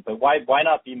question, but why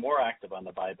not be more active on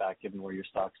the buyback given where your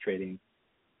stock's trading?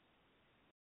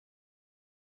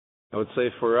 I would say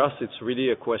for us, it's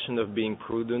really a question of being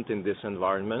prudent in this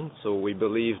environment. So we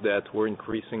believe that we're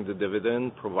increasing the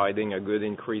dividend, providing a good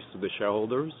increase to the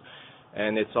shareholders.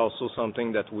 And it's also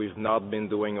something that we've not been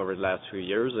doing over the last few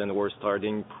years, and we're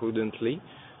starting prudently.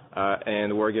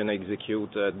 And we're going to execute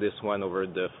this one over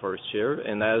the first year.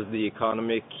 And as the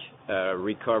economic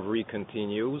recovery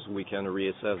continues, we can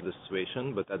reassess the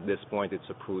situation. But at this point, it's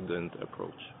a prudent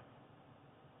approach.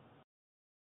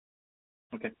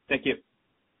 Okay. Thank you.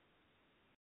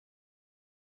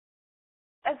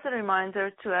 As a reminder,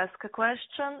 to ask a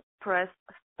question, press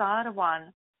star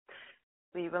 1.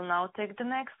 We will now take the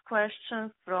next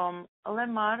question from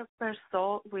Lemar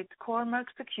Persaud with Cormark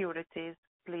Securities.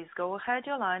 Please go ahead.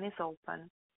 Your line is open.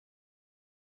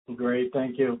 Great.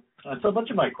 Thank you. So a bunch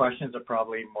of my questions are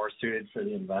probably more suited for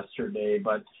the Investor Day,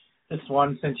 but this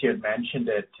one, since you had mentioned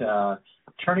it,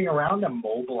 turning around a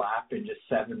mobile app in just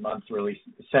 7 months really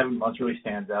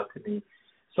stands out to me.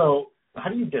 So how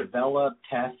do you develop,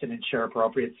 test, and ensure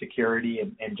appropriate security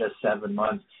in just 7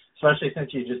 months, especially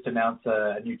since you just announced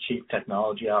a new chief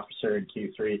technology officer in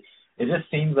Q3? It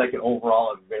just seems like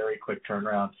overall a very quick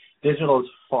turnaround. Digital is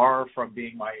far from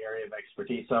being my area of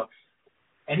expertise. So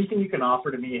anything you can offer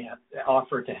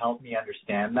to help me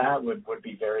understand that would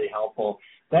be very helpful.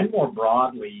 Then more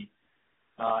broadly,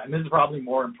 and this is probably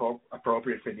more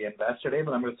appropriate for the Investor Day,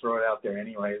 but I'm going to throw it out there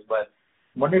anyways. But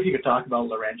I wonder if you could talk about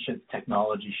Laurentian's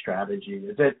technology strategy.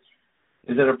 Is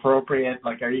it appropriate?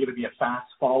 Are you going to be a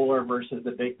fast follower versus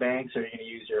the big banks, or are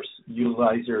you going to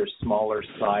utilize your smaller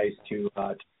size to?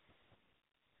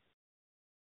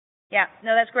 Yeah,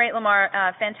 no, that's great, Lemar.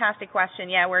 Fantastic question.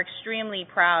 Yeah, we're extremely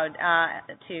proud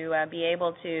to be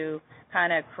able to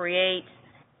kind of create,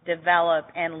 develop,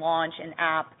 and launch an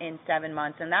app in 7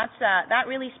 months. And that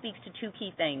really speaks to two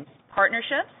key things.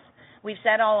 Partnerships. We've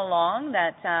said all along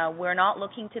that we're not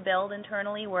looking to build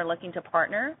internally. We're looking to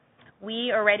partner.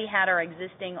 We already had our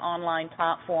existing online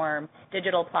platform,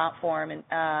 digital platform,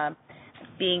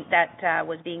 that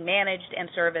was being managed and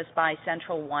serviced by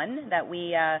Central One that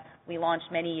we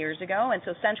launched many years ago. And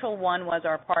so Central One was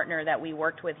our partner that we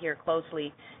worked with here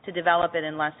closely to develop it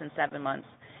in less than 7 months.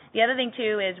 The other thing,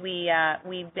 too, is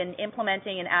we've been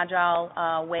implementing an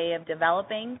agile way of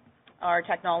developing our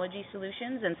technology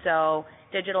solutions. And so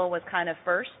digital was kind of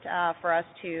first for us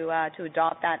to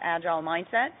adopt that agile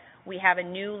mindset. We have a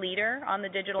new leader on the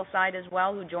digital side as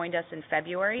well who joined us in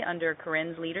February under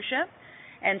Corinne's leadership.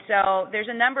 And so there's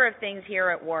a number of things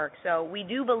here at work. So we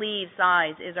do believe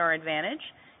size is our advantage.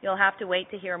 You'll have to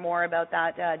wait to hear more about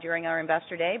that during our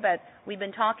Investor Day. But we've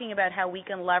been talking about how we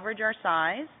can leverage our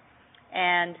size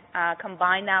and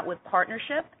combine that with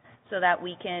partnership so that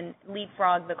we can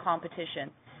leapfrog the competition.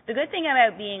 The good thing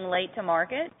about being late to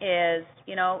market is,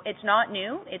 it's not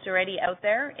new. It's already out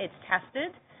there. It's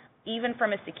tested. Even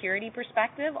from a security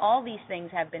perspective, all these things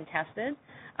have been tested.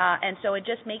 And so it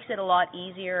just makes it a lot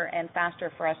easier and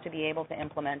faster for us to be able to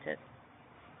implement it.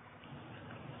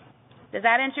 Does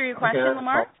that answer your question,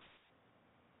 Lemar?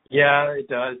 Yeah, it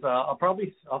does. I'll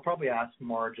probably ask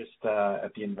more just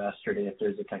at the Investor Day if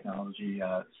there's a technology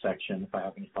section, if I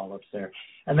have any follow-ups there.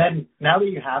 And then now that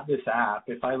you have this app,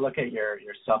 if I look at your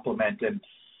supplement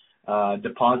and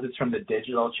deposits from the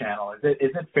digital channel, is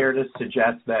it fair to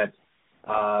suggest that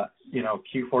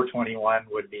Q4 21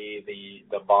 would be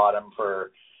the bottom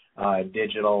for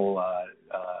digital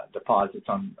deposits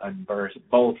on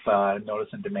both notice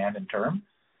and demand and term?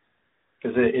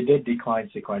 Because it did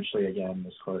decline sequentially again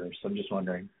this quarter, so I'm just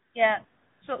wondering. Yeah.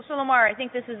 So Lamar, I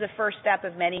think this is the first step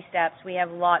of many steps. We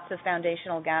have lots of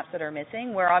foundational gaps that are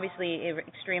missing. We're obviously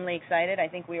extremely excited. I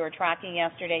think we were tracking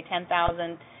yesterday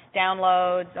 10,000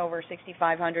 downloads, over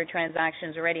 6,500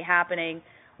 transactions already happening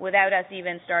without us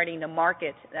even starting to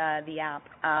market the app.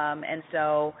 And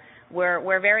so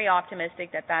we're very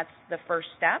optimistic that that's the first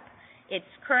step. It's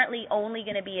currently only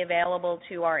going to be available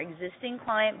to our existing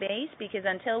client base because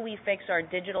until we fix our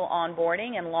digital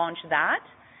onboarding and launch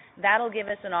that'll give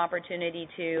us an opportunity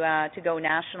to go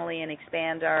nationally and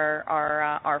expand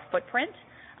our footprint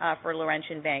for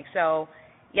Laurentian Bank. So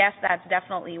yes, that's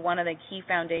definitely one of the key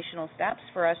foundational steps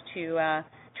for us to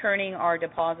turning our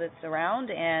deposits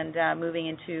around and moving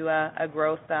into a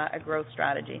growth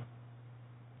strategy.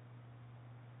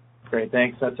 Great,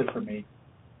 thanks. That's it for me.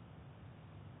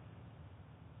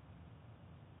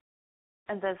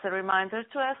 And as a reminder,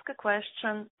 to ask a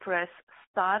question, press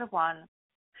star 1.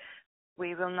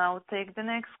 We will now take the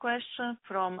next question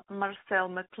from Marcel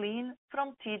McLean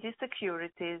from TD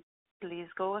Securities. Please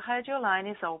go ahead. Your line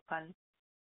is open.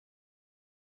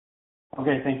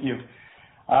 Okay, thank you.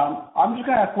 I'm just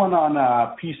going to ask one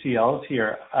on PCLs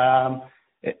here.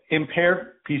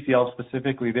 Impaired PCLs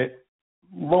specifically, they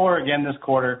lower again this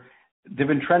quarter. They've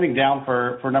been trending down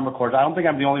for a number of quarters. I don't think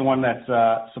I'm the only one that's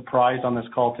surprised on this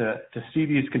call to see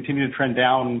these continue to trend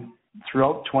down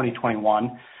throughout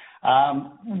 2021.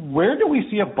 Where do we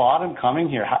see a bottom coming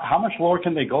here? How much lower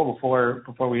can they go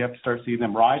before we have to start seeing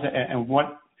them rise? And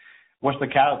what's the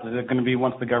catalyst? Is it going to be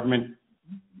once the government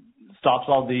stops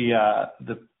all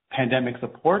the pandemic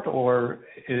support, or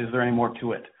is there any more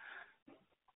to it?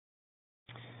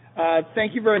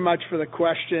 Thank you very much for the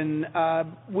question.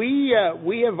 We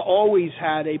have always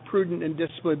had a prudent and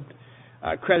disciplined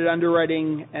credit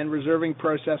underwriting and reserving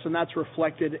process, and that's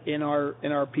reflected in our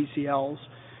PCLs.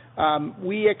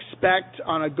 We expect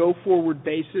on a go-forward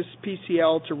basis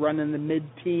PCL to run in the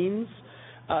mid-teens,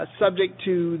 subject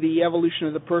to the evolution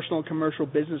of the personal and commercial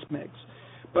business mix.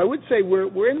 But I would say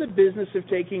we're in the business of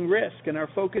taking risk, and our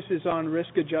focus is on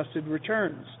risk-adjusted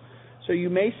returns. So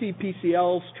you may see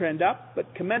PCLs trend up,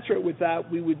 but commensurate with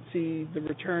that, we would see the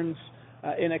returns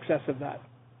in excess of that.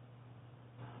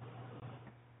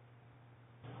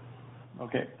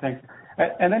 Okay, thanks.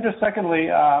 And then just secondly,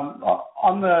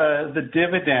 on the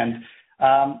dividend,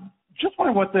 just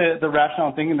wondering what the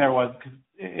rationale thinking there was. Cause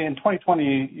in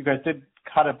 2020, you guys did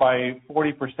cut it by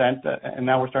 40%, and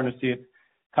now we're starting to see it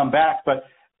come back. But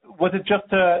was it just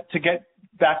to get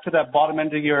back to that bottom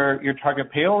end of your target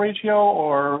payout ratio,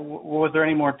 or was there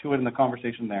any more to it in the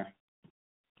conversation there?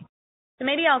 So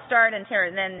maybe I'll start, and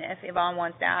then if Yvonne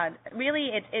wants to add. Really,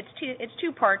 it's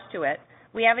two parts to it.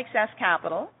 We have excess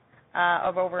capital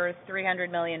of over $300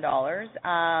 million.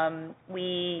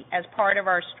 We, as part of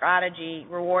our strategy,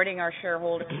 rewarding our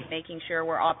shareholders, making sure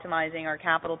we're optimizing our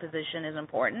capital position is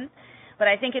important. But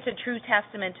I think it's a true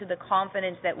testament to the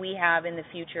confidence that we have in the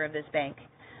future of this bank.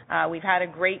 We've had a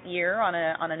great year on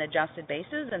an adjusted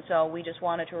basis, and so we just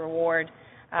wanted to reward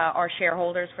our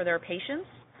shareholders for their patience,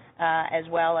 as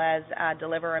well as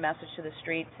deliver a message to the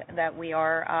street that we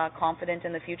are confident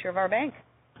in the future of our bank.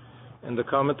 And the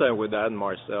comment I would add,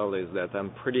 Marcel, is that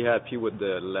I'm pretty happy with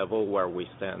the level where we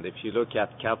stand. If you look at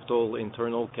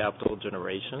internal capital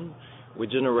generation, we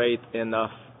generate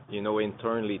enough,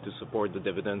 internally to support the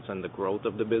dividends and the growth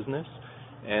of the business.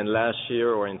 And last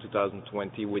year or in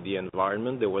 2020 with the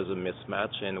environment, there was a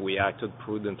mismatch and we acted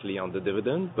prudently on the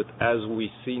dividend. But as we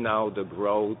see now the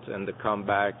growth and the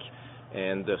comeback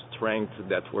and the strength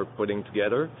that we're putting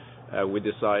together, we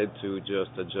decide to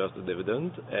just adjust the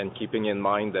dividend, and keeping in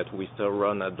mind that we still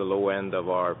run at the low end of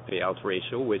our payout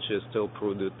ratio, which is still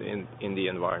prudent in the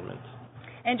environment.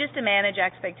 And just to manage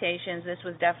expectations, this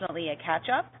was definitely a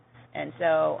catch-up. And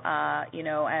so,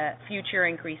 future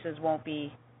increases won't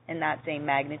be in that same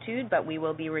magnitude, but we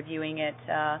will be reviewing it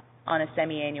on a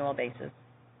semi-annual basis.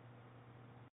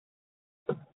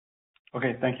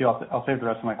 Okay, thank you. I'll save the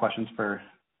rest of my questions for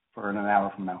an hour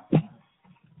from now.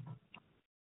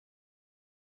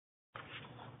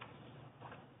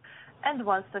 And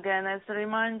once again, as a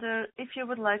reminder, if you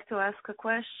would like to ask a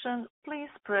question, please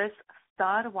press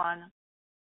star 1.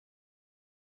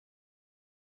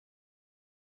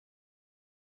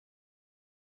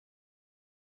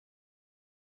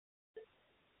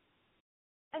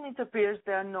 And it appears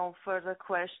there are no further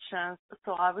questions,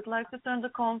 so I would like to turn the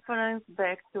conference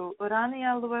back to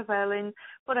Rania Llewellyn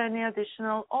for any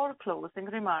additional or closing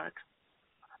remarks.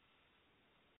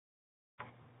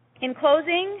 In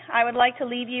closing, I would like to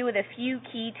leave you with a few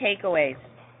key takeaways.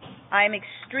 I am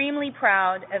extremely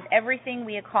proud of everything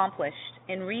we accomplished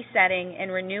in resetting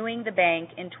and renewing the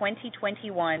bank in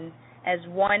 2021 as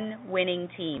one winning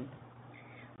team.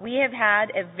 We have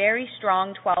had a very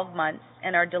strong 12 months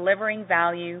and are delivering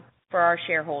value for our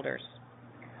shareholders.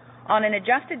 On an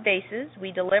adjusted basis,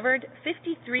 we delivered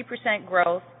 53%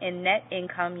 growth in net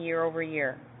income year over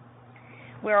year.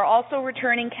 We are also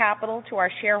returning capital to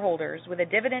our shareholders with a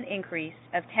dividend increase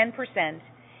of 10%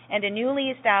 and a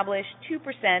newly established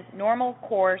 2% normal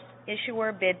course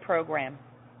issuer bid program.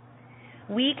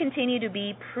 We continue to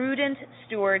be prudent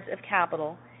stewards of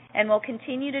capital and will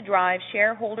continue to drive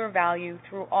shareholder value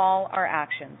through all our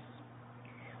actions.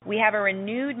 We have a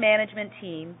renewed management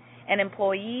team and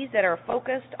employees that are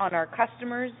focused on our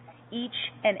customers each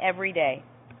and every day.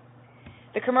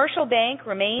 The commercial bank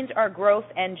remains our growth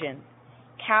engine.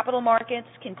 Capital markets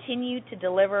continue to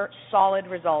deliver solid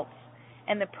results,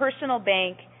 and the personal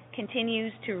bank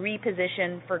continues to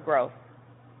reposition for growth.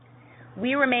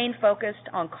 We remain focused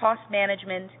on cost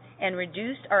management and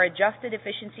reduced our adjusted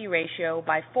efficiency ratio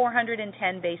by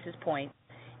 410 basis points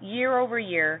year over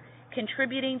year,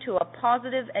 contributing to a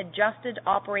positive adjusted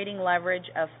operating leverage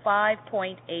of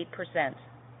 5.8%.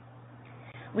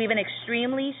 We have an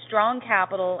extremely strong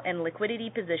capital and liquidity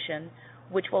position,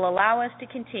 which will allow us to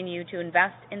continue to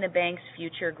invest in the bank's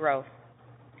future growth.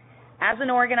 As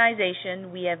an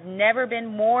organization, we have never been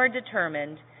more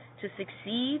determined to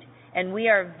succeed, and we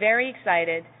are very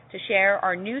excited to share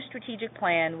our new strategic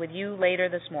plan with you later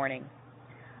this morning.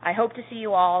 I hope to see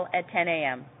you all at 10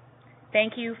 a.m.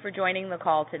 Thank you for joining the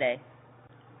call today.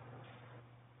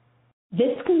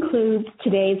 This concludes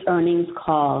today's earnings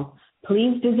call.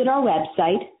 Please visit our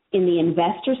website in the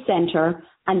Investor Center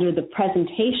under the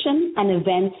Presentation and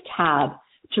Events tab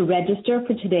to register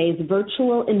for today's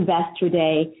virtual Investor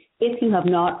Day if you have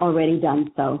not already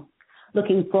done so.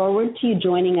 Looking forward to you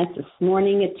joining us this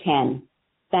morning at 10.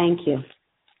 Thank you.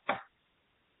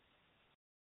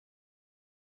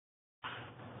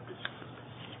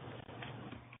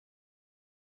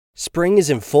 Spring is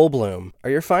in full bloom.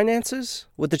 Are your finances?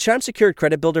 With the Chime Secured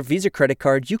Credit Builder Visa Credit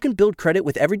Card, you can build credit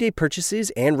with everyday purchases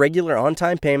and regular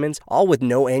on-time payments, all with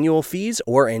no annual fees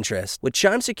or interest. With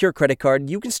Chime Secured Credit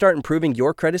Card, you can start improving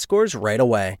your credit scores right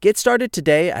away. Get started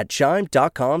today at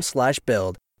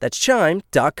chime.com/build. That's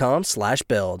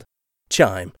chime.com/build.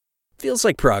 Chime. Feels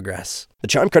like progress. The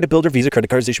Chime Credit Builder Visa Credit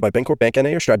Card is issued by Bancorp Bank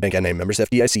N.A. or Stride Bank N.A. Members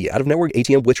FDIC. Out-of-network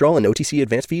ATM withdrawal and OTC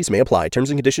advance fees may apply. Terms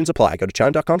and conditions apply. Go to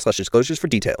chime.com/disclosures for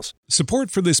details.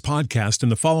 Support for this podcast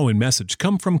and the following message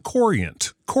come from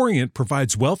Corient. Corient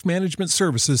provides wealth management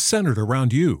services centered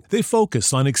around you. They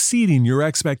focus on exceeding your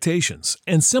expectations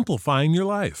and simplifying your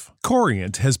life.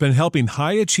 Corient has been helping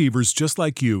high achievers just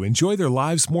like you enjoy their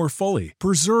lives more fully,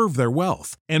 preserve their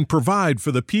wealth, and provide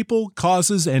for the people,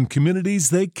 causes, and communities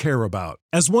they care about.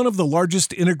 As one of the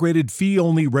largest integrated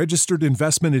fee-only registered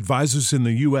investment advisors in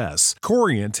the U.S.,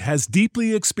 Corient has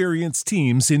deeply experienced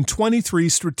teams in 23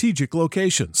 strategic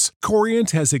locations.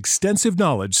 Corient has extensive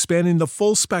knowledge spanning the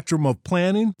full spectrum of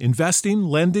planning, investing,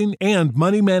 lending, and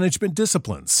money management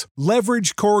disciplines.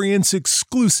 Leverage Corient's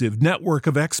exclusive network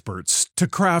of experts to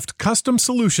craft custom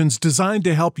solutions designed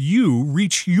to help you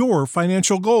reach your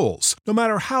financial goals, no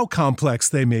matter how complex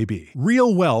they may be.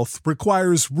 Real wealth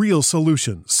requires real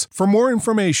solutions. For more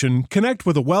information, connect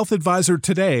with a wealth advisor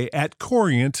today at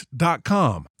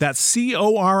Corient.com. That's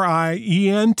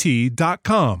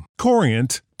Corient.com.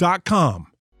 Corient.com.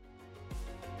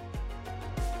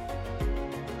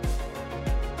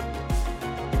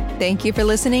 Thank you for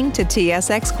listening to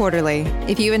TSX Quarterly.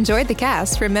 If you enjoyed the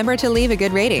cast, remember to leave a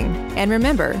good rating. And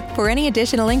remember, for any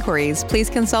additional inquiries,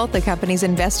 please consult the company's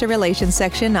investor relations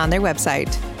section on their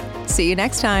website. See you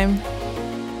next time.